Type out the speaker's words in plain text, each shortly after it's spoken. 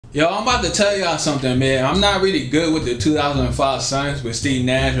Yo, I'm about to tell y'all something, man. I'm not really good with the 2005 Suns with Steve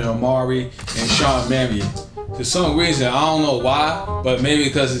Nash and Amari and Sean Marion. For some reason, I don't know why, but maybe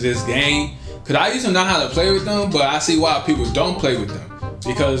because of this game. Because I used to know how to play with them, but I see why people don't play with them.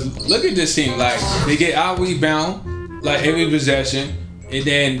 Because look at this team, like, they get out rebound, like, every possession, and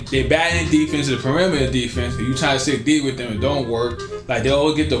then they batting defense, the perimeter defense, and you try to stick deep with them, it don't work. Like, they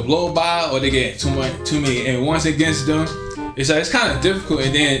always get the blow by, or they get too many, and once against them, it's like, it's kind of difficult.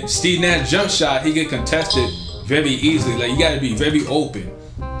 And then Steve Nash jump shot, he get contested very easily. Like, you got to be very open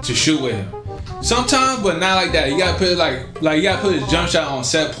to shoot with him. Sometimes, but not like that. You got to put it like you got to put his jump shot on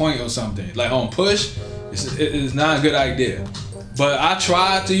set point or something. Like on push, it's not a good idea. But I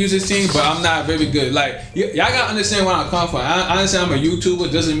tried to use this team, but I'm not very good. Like, y'all got to understand where I'm coming from. I understand I'm a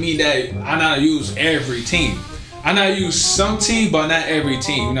YouTuber. Doesn't mean that I know how to use every team. I know how to use some team, but not every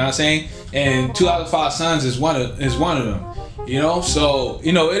team. You know what I'm saying? And 2005 Suns is one of them. You know, so,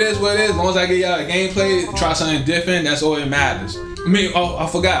 you know, it is what it is. As long as I get y'all a gameplay, try something different, that's all that matters. I mean, oh, I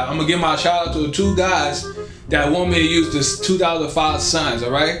forgot. I'm going to give my shout out to the two guys that want me to use this 2005 Suns,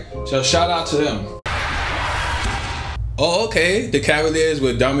 all right? So shout out to them. Oh, okay. The Cavaliers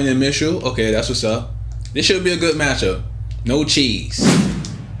with Donovan Mitchell. Okay, that's what's up. This should be a good matchup. No cheese.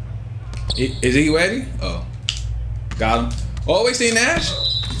 Is he ready? Oh, got him. Oh, wait, Steve Nash?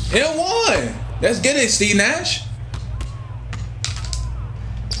 And one. Let's get it, Steve Nash.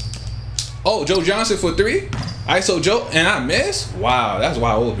 Oh, Joe Johnson for three. ISO Joe, and I missed? Wow, that's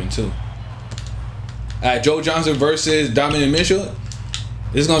wide open too. All right, Joe Johnson versus Donovan Mitchell.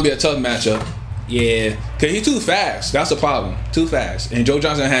 This is going to be a tough matchup. Yeah, because he's too fast. That's the problem. Too fast. And Joe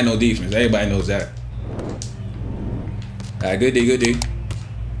Johnson had no defense. Everybody knows that. All right, good D, good D.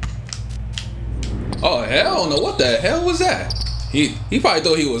 Oh, hell no. What the hell was that? He probably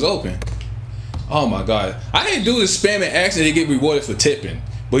thought he was open. Oh, my God. I didn't do the spamming X and they get rewarded for tipping.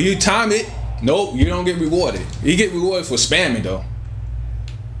 But you time it, nope, you don't get rewarded. You get rewarded for spamming though.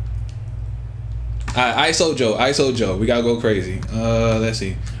 Alright, ISO Joe. We gotta go crazy. Let's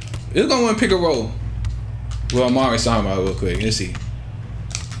see. It's gonna win pick a roll. Well, Amari's talking about it real quick. Let's see.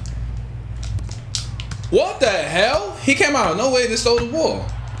 What the hell? He came out of nowhere to stole the ball.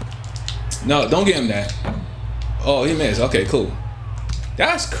 No, don't give him that. Oh, he missed. Okay, cool.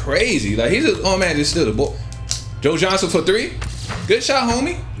 That's crazy. Like, he's just, oh man, just steal the ball. Joe Johnson for three. Good shot,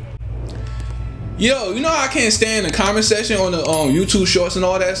 homie. Yo, you know I can't stand the comment section on the YouTube shorts and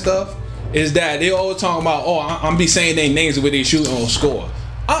all that stuff? Is that they always talking about, oh, I'm be saying their names where they shoot on score.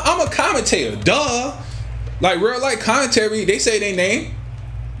 I'm a commentator, duh. Like real life commentary, they say their name.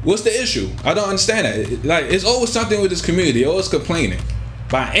 What's the issue? I don't understand that. Like, it's always something with this community. Always complaining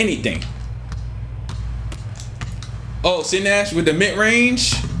about anything. Oh, Steve Nash with the mid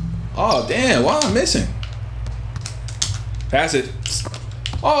range. Oh damn, why am I missing? Pass it.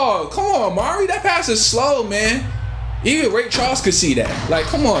 Oh, come on, Mari. That pass is slow, man. Even Ray Charles could see that. Like,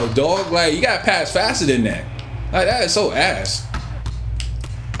 come on, dog. Like, you gotta pass faster than that. Like, that is so ass.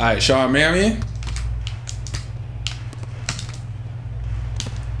 All right, Sean Marion.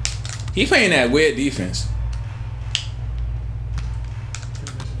 He playing that weird defense.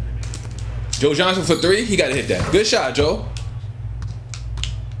 Joe Johnson for three. He gotta hit that. Good shot, Joe.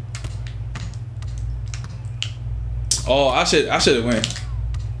 Oh, I should have went.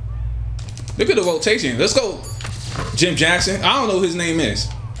 Look at the rotation. Let's go, Jim Jackson. I don't know who his name is.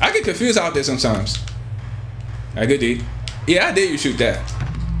 I get confused out there sometimes. All right, good D. Yeah, I dare you shoot that.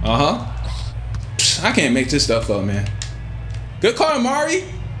 I can't make this stuff up, man. Good call, Amari.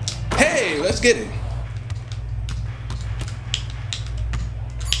 Hey, let's get it.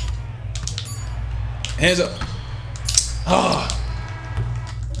 Hands up. Oh.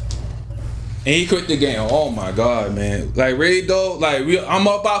 And he quit the game. Oh my God, man. Like, really though, like, I'm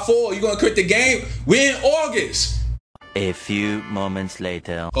up by 4. You gonna quit the game? We in August. A few moments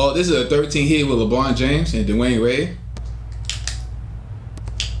later. Oh, this is a 13 hit with LeBron James and Dwayne Wade.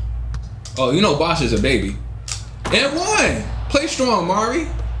 Oh, you know Bosh is a baby. And one. Play strong, Mari.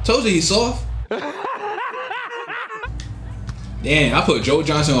 Told you he's soft. Damn, I put Joe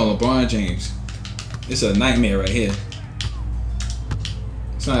Johnson on LeBron James. It's a nightmare right here.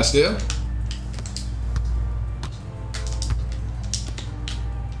 It's not still.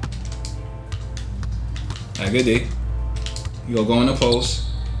 Alright, good day. You gonna go in the post.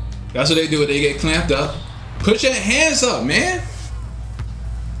 That's what they do when they get clamped up. Put your hands up, man.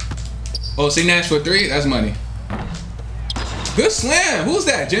 Oh, Steve Nash for three? That's money. Good slam. Who's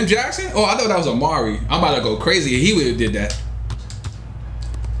that? Jim Jackson? Oh, I thought that was Amari. I'm about to go crazy. He would have did that.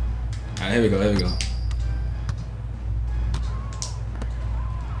 Alright, here we go. Here we go.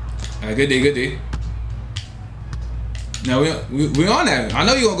 Alright, good day, good day. Now we on that. I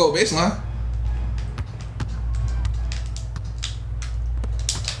know you gonna go baseline.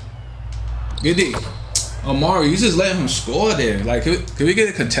 Good D. Omari, you just let him score there. Like, could we get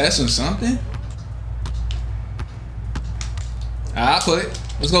a contest or something? I'll put it.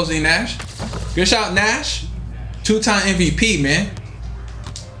 Let's go, Steve Nash. Good shot, Nash. 2-time MVP, man.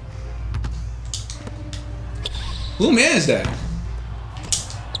 Who man is that?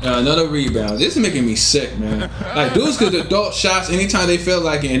 Another rebound. This is making me sick, man. Like, dudes could adult shots anytime they feel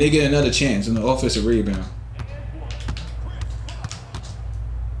like it, and they get another chance in the offensive rebound.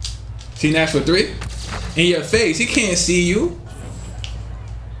 See Nash for 3? In your face. He can't see you.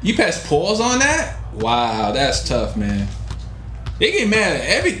 You pass pause on that? Wow, that's tough, man. They get mad at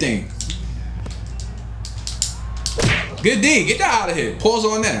everything. Good D. Get that out of here. Pause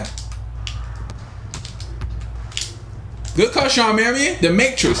on that. Good cut, Sean Marion. The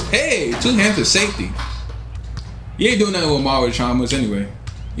Matrix. Hey, 2 hands for safety. You ain't doing nothing with Mario Chalmers anyway.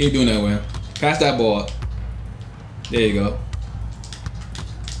 You ain't doing that with him. Pass that ball. There you go.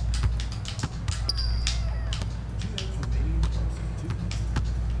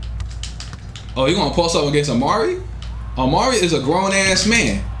 Oh, you gonna post up against Amari? Amari is a grown ass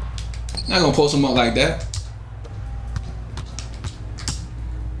man. Not gonna post him up like that.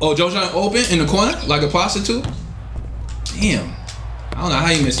 Oh, Joe John open in the corner like a prostitute? Damn. I don't know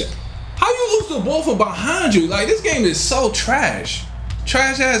how you missed it. How you lose the ball from behind you? Like, this game is so trash.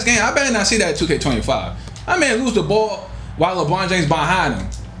 Trash ass game. I better not see that at 2K25. I man lose the ball while LeBron James behind him.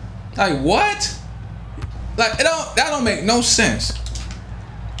 Like, what? Like, that don't make no sense.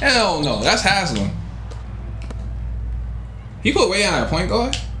 Hell no, that's Haslam. He put way on a point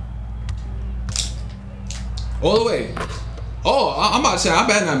guard. All the way. Oh, I'm about to say, I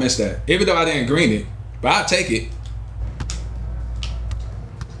better not miss that. Even though I didn't green it. But I'll take it.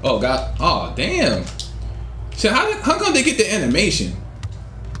 Oh, God. Oh, damn. So how come they get the animation?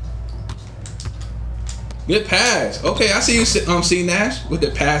 Good pass. Okay, I see you, Steve Nash, with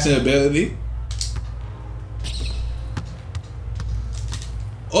the passing ability.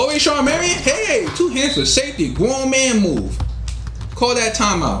 Oh, wait, Sean Marion? Hey, 2 hands for safety. Grown man move. Call that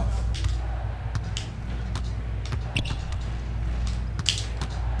timeout.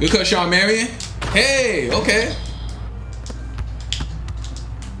 Good cut, Sean Marion. Hey, okay.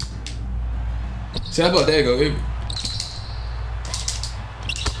 See, how about there you go.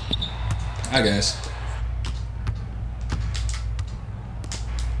 I guess.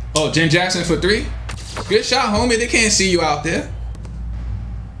 Oh, Jen Jackson for 3. Good shot, homie. They can't see you out there.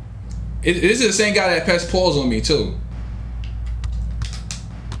 This is the same guy that pressed pause on me, too.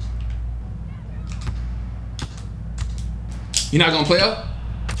 You not gonna play up?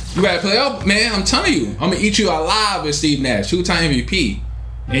 You gotta play up, man. I'm telling you. I'm gonna eat you alive with Steve Nash, 2-time MVP.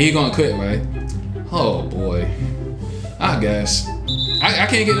 And he gonna quit, right? Oh, boy. I guess. I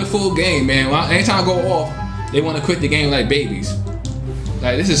can't get a full game, man. Anytime I go off, they want to quit the game like babies.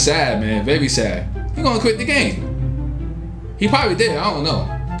 Like, this is sad, man. Very sad. He gonna quit the game. He probably did. I don't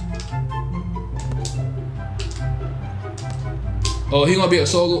know. Oh, he gonna be a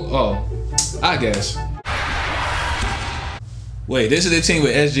solo? Oh, I guess. Wait, this is the team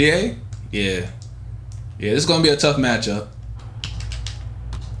with SGA? Yeah. Yeah, this is gonna be a tough matchup.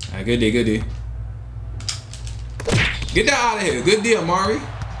 Alright, good D, good D. Get that out of here. Good D, Amari.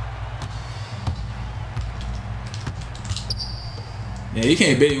 Yeah, you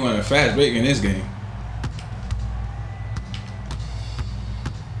can't bet you want a fast break in this game.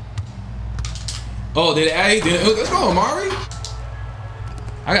 Oh, did it add? Let's go, Amari.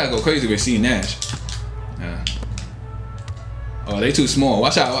 I gotta go crazy with Steve Nash. Yeah. Oh, they too small.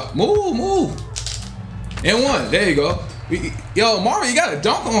 Watch out. Move, move. And 1. There you go. Yo, Amari, you gotta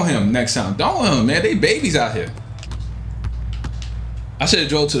dunk on him next time. Dunk on him, man. They babies out here. I should have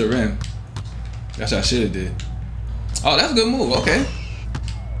drove to the rim. That's what I should have did. Oh, that's a good move. Okay.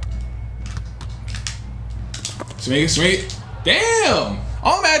 Swing, swing. Damn.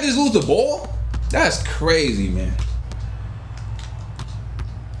 Oh, man, I just lose the ball? That's crazy, man.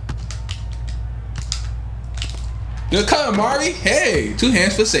 Good cut, Amari. Hey, 2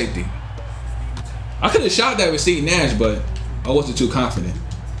 hands for safety. I could have shot that with Steve Nash, but I wasn't too confident.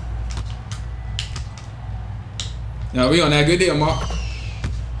 Now we on that good day, Amari.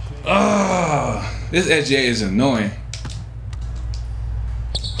 This SGA is annoying.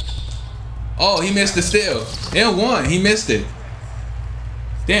 Oh, he missed the steal. And 1, he missed it.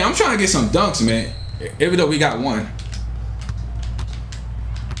 Damn, I'm trying to get some dunks, man. Even though we got 1.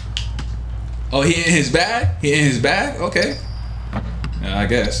 Oh, he in his bag? He in his bag? Okay. I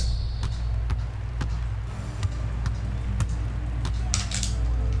guess.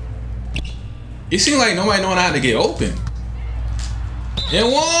 It seems like nobody knowing how to get open.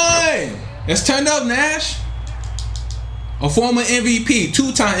 And one. Let's turn up, Nash. A former MVP,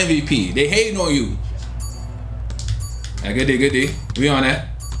 2-time MVP. They hating on you. Right, good D, good D. We on that.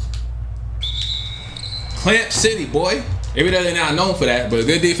 Clamp City, boy. Every day they're not known for that, but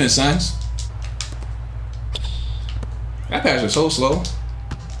good defense, Suns. That pass was so slow.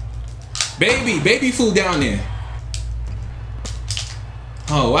 Baby food down there.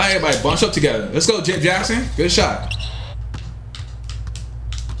 Oh, why everybody bunch up together? Let's go, Jim Jackson. Good shot.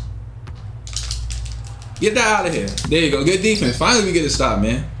 Get that out of here. There you go. Good defense. Finally, we get a stop,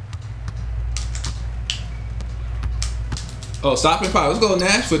 man. Oh, stopping power. Let's go,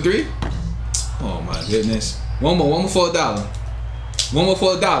 Nash, for 3. Oh, my goodness. One more for $1. One more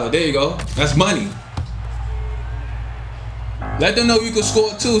for $1. There you go. That's money. Let them know you can score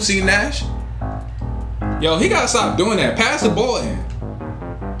too, Steve Nash. Yo, he gotta stop doing that. Pass the ball in.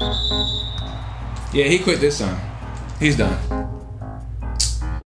 Yeah, he quit this time. He's done.